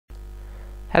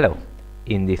Hello,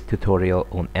 in this tutorial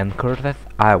on Ncurses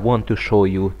I want to show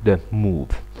you the move.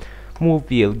 Move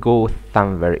will go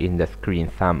somewhere in the screen,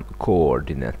 some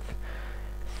coordinates.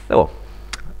 So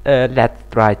let's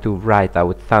try to write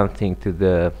out something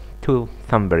to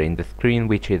somewhere in the screen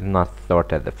which is not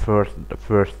stored at the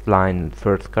first line,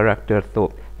 first character,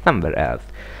 so somewhere else.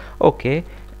 Okay,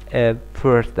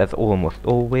 first, as almost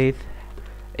always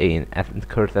in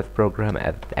Ncurses program,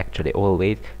 as actually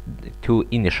always, to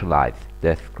initialize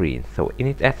the screen. So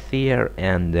init s here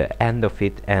and the end of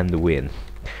it and win.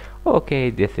 Okay,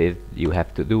 this is you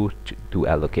have to do to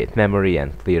allocate memory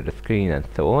and clear the screen and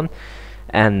so on,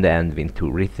 and then win to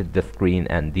reset the screen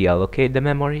and deallocate the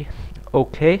memory.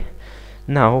 Okay,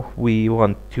 now we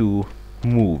want to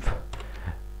move.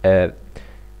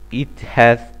 It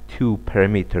has two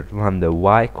parameters, one the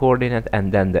y coordinate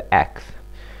and then the x.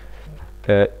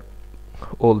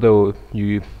 Although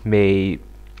you may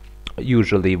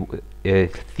usually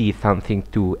see something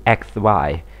to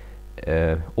xy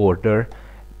order,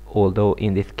 although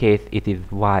in this case it is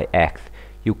yx,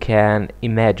 you can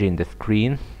imagine the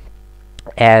screen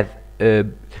as a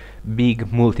big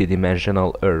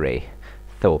multidimensional array.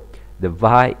 So the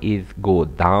y is go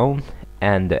down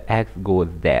and the x goes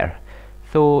there.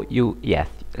 So you, yes,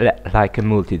 like a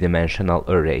multidimensional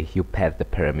array, you pass the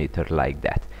parameter like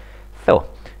that. So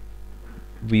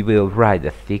we will write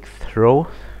the sixth row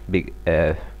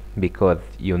because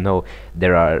you know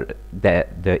there are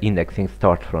the indexing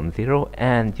starts from 0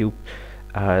 and you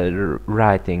are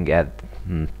writing at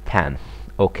 10.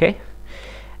 Okay,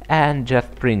 and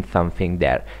just print something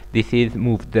there. This is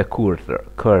move the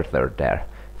cursor there.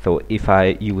 So if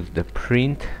I use the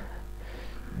print,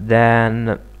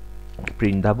 then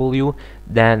print w,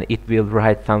 then it will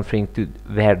write something to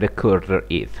where the cursor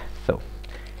is. So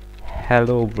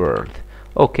hello world.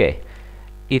 Okay,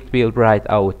 it will write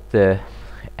out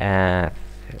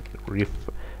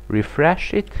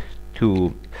refresh it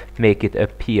to make it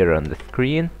appear on the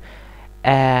screen,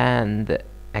 and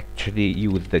actually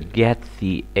use the get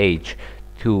ch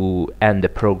to end the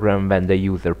program when the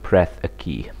user press a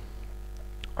key.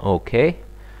 Okay,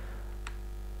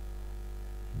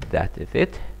 that is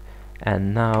it.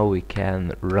 And now we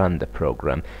can run the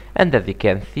program, and as you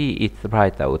can see, it's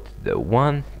write out the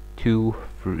 1, 2,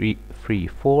 3,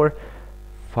 4,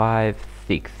 5,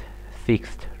 6,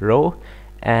 sixth row,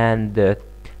 and the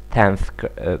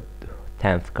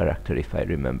 10th character, if I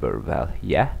remember well.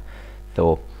 Yeah,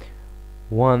 so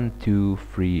 1, 2,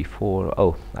 3, 4.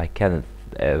 Oh, I cannot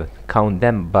count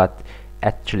them, but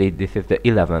actually this is the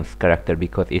 11th character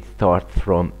because it starts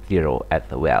from 0 as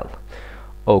well.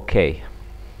 Okay,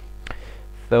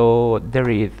 so there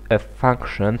is a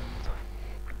function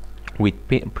with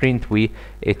print v.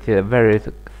 It's a very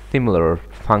similar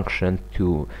function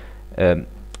to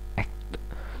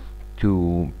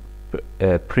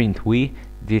print v.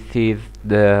 This is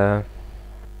the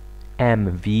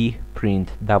mv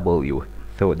print w.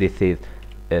 So this is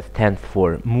stands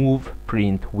for move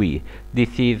print v.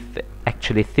 This is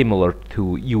actually similar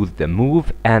to use the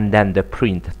move and then the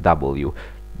print w.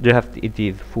 Just it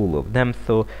is full of them.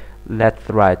 So let's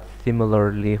write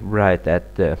similarly right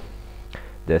at the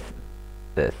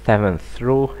 7th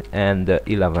row and the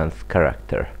 11th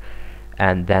character,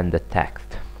 and then the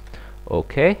text.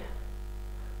 Okay,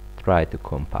 try to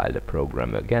compile the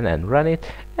program again and run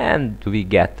it, and we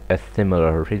get a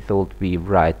similar result. We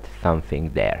write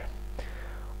something there.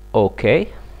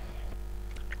 Okay,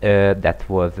 that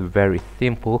was very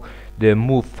simple. The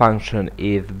move function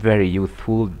is very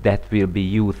useful. That will be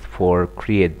used for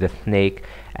create the snake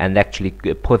and actually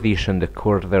position the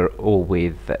cursor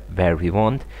always where we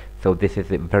want. So this is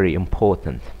very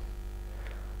important.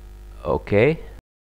 Okay.